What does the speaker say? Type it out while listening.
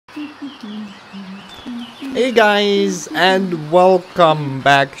Hey guys, and welcome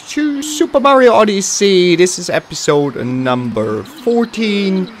back to Super Mario Odyssey. This is episode number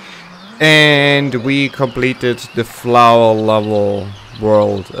 14, and we completed the flower level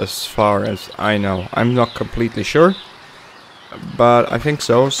world as far as I know. I'm not completely sure, but I think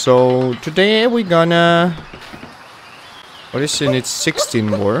so. So today we're gonna... Odyssey needs 16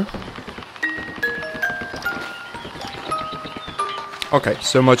 more. Okay,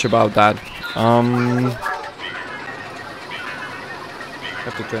 so much about that. Have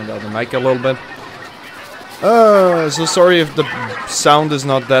to turn down the mic a little bit. So sorry if the sound is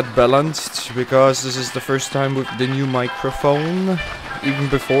not that balanced, because this is the first time with the new microphone, even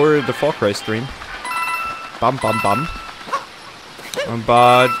before the Far Cry stream. Bum bum bum.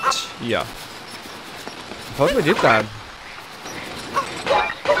 But yeah, I thought we did that.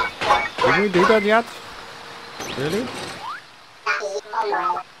 Didn't we do that yet? Really?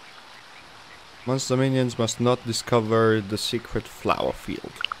 Monster minions must not discover the secret flower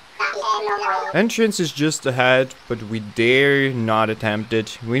field. Entrance is just ahead, but we dare not attempt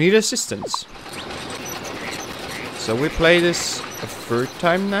it. We need assistance. So we play this a third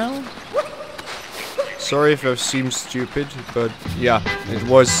time now? Sorry if I seem stupid, but yeah, it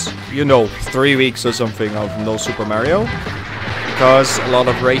was, you know, 3 weeks or something of no Super Mario. Because a lot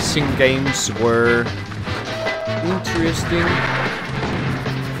of racing games were interesting.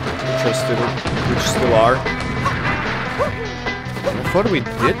 Which still are. I thought we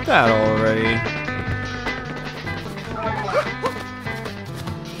did that already.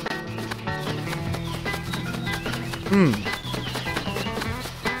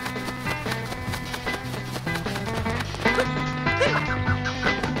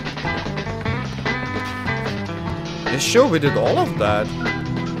 Yeah, sure, we did all of that.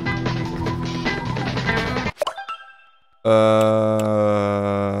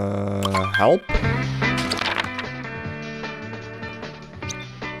 Help?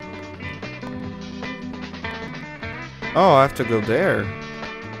 Oh, I have to go there.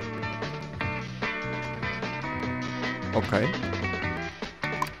 Okay.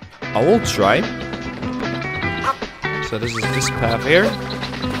 I will try. So this is this path here.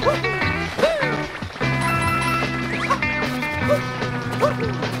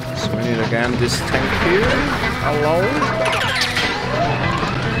 So we need again this tank here. Hello?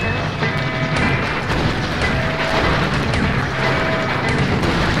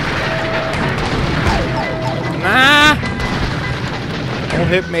 Nah! Don't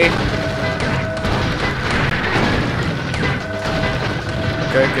hit me.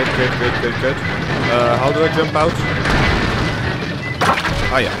 Okay, good. How do I jump out?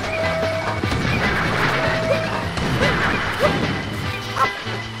 Oh yeah.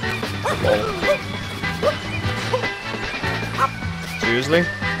 Lol. Seriously?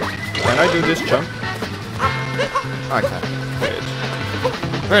 Can I do this jump? Okay, good.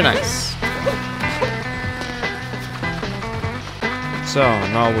 Very nice. So,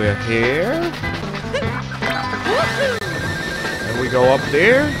 now we're here. And we go up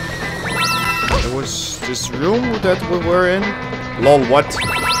there. There was this room that we were in. Lol, what?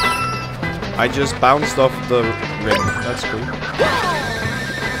 I just bounced off the ring. That's cool.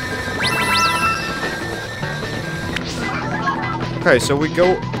 Okay, so we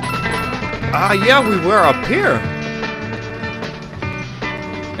go... Ah, yeah, we were up here.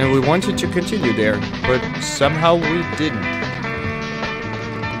 And we wanted to continue there, but somehow we didn't.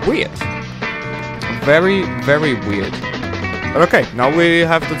 Weird. Very, very weird. But okay, now we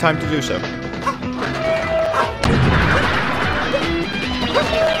have the time to do so.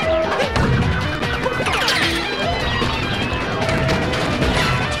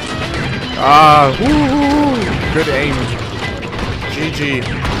 Ah, woohoo! Good aim. GG.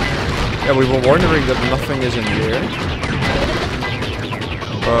 Yeah, we were wondering that nothing is in here.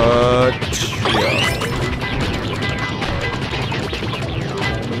 But, yeah.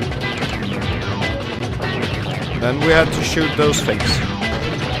 Then we had to shoot those things.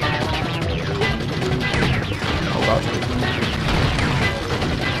 Oh god.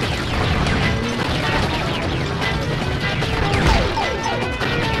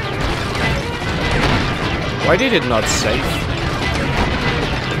 Why did it not save?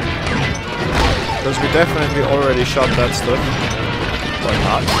 Because we definitely already shot that stuff. Or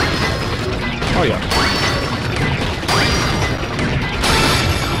not. Oh yeah.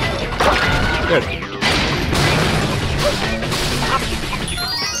 Good.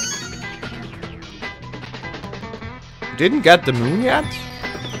 Didn't get the moon yet?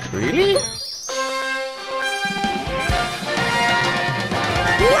 Really?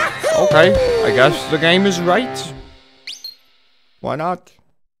 Okay, I guess the game is right. Why not?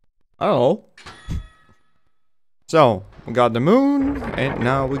 Oh. So, we got the moon, and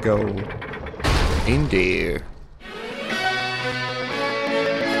now we go in there.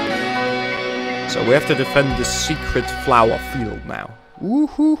 So we have to defend the secret flower field now.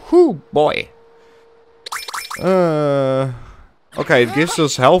 Woohoo, boy. Okay, it gives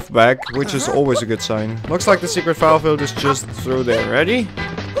us health back, which is always a good sign. Looks like the secret flower field is just through there. Ready?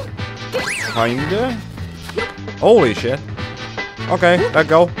 Kinda. Holy shit. Okay, let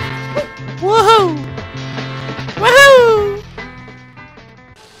go. Woohoo! Woohoo!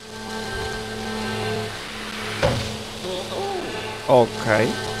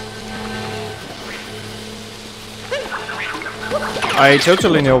 Okay. I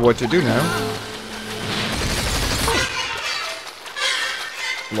totally know what to do now.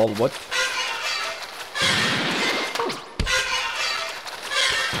 Lol, what?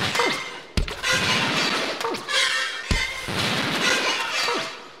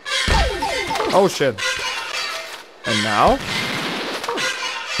 Oh shit. And now?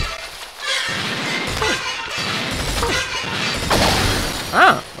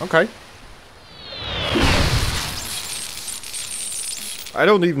 Ah, okay. I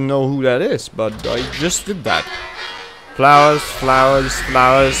don't even know who that is, but I just did that. Flowers, flowers,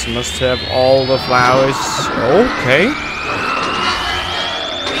 flowers. Must have all the flowers. Okay.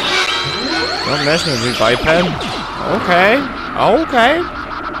 Don't mess with me, biped. Okay. Okay.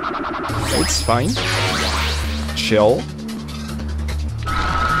 It's fine. Chill.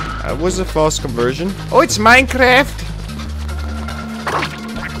 That was a false conversion. Oh, it's Minecraft!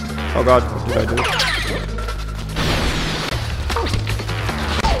 Oh god, what did I do?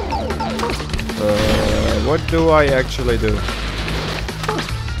 What do I actually do? I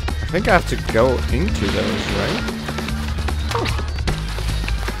think I have to go into those, right?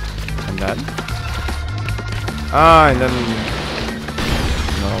 And then? Ah, and then...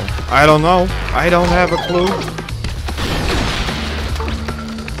 No. I don't know. I don't have a clue.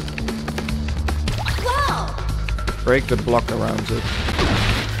 Break the block around it.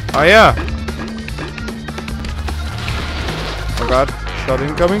 Oh yeah! Oh god, shot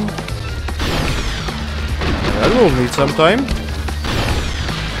incoming. That will need some time.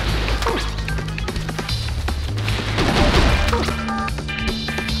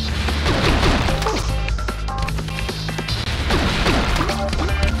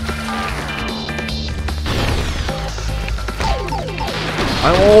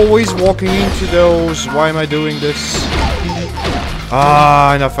 I'm always walking into those. Why am I doing this?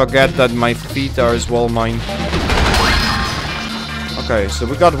 Ah, and I forget that my feet are as well mine. Okay, so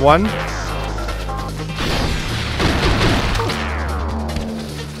we got one.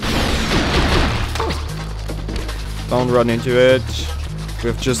 Don't run into it. We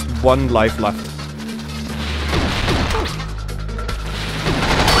have just one life left.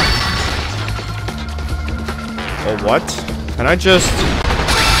 Oh, what? Can I just...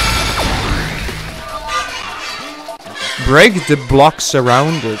 break the blocks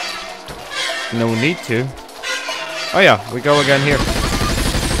around it? No need to. Oh yeah, we go again here.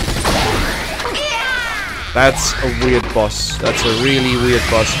 That's a weird boss. That's a really weird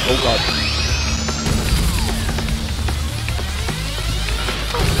boss. Oh god.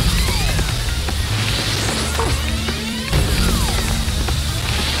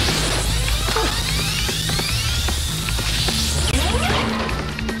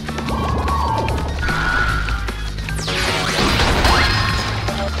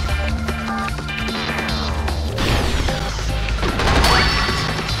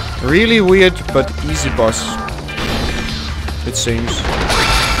 Really weird, but easy boss. It seems.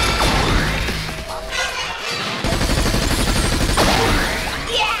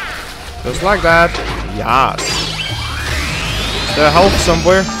 Just like that. Yes. Is there health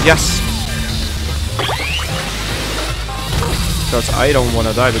somewhere? Yes. Because I don't want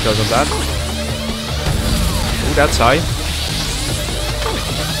to die because of that. Ooh, that's high.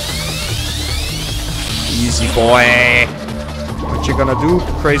 Easy boy. What you gonna do,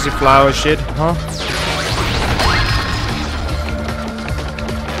 crazy flower shit, huh?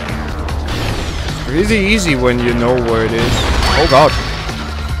 It's really easy when you know where it is. Oh god.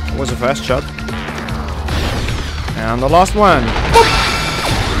 That was a fast shot. And the last one. Boop.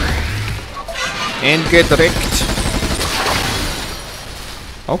 And get wrecked.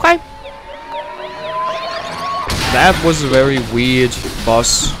 Okay. That was a very weird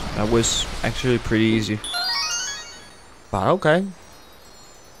boss. That was actually pretty easy. But okay.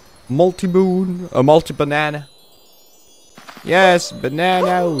 Multi-moon, a multi-banana. Yes,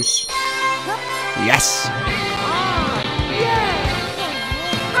 bananas. Yes.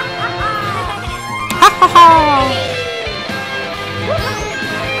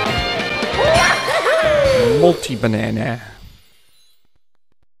 multi-banana.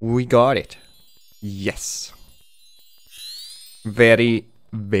 We got it. Yes. Very,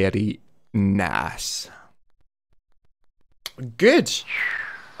 very nice. Good.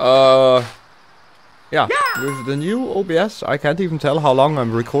 Yeah, with the new OBS, I can't even tell how long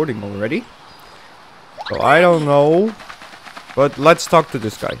I'm recording already. So I don't know. But let's talk to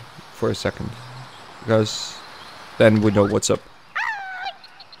this guy for a second. Because then we know what's up.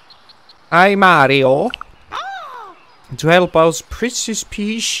 Hi Mario. To help us precious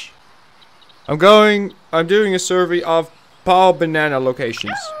peach. I'm doing a survey of power banana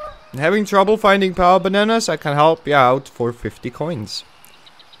locations. Having trouble finding power bananas? I can help you out for 50 coins.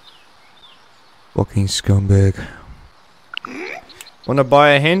 Fucking scumbag. Wanna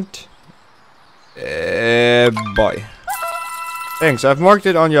buy a hint? Buy. Thanks, I've marked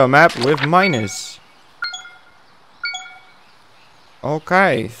it on your map with minus.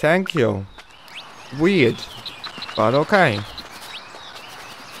 Okay, thank you. Weird, but okay.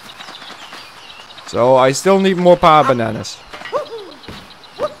 So I still need more power bananas.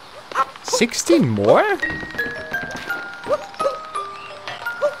 16 more?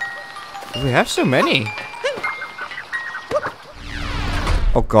 We have so many.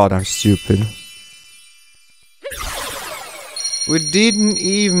 Oh god, I'm stupid. We didn't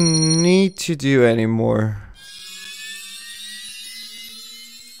even need to do any more.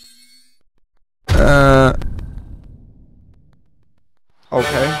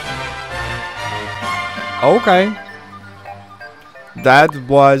 Okay. Okay. That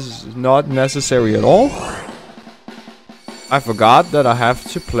was not necessary at all. I forgot that I have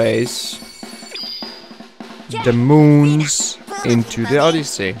to place the moons into the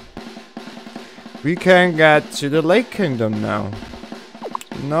Odyssey. We can get to the Lake Kingdom now.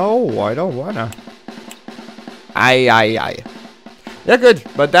 No, I don't wanna. Aye. Yeah, good.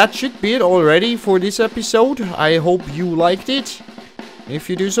 But that should be it already for this episode. I hope you liked it. If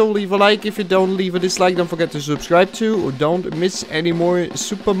you do so, leave a like. If you don't, leave a dislike. Don't forget to subscribe to, or don't miss any more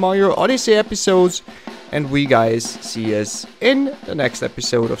Super Mario Odyssey episodes. And we guys see us in the next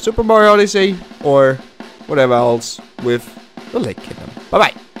episode of Super Mario Odyssey, or whatever else with the Lake Kingdom. Bye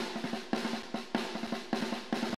bye.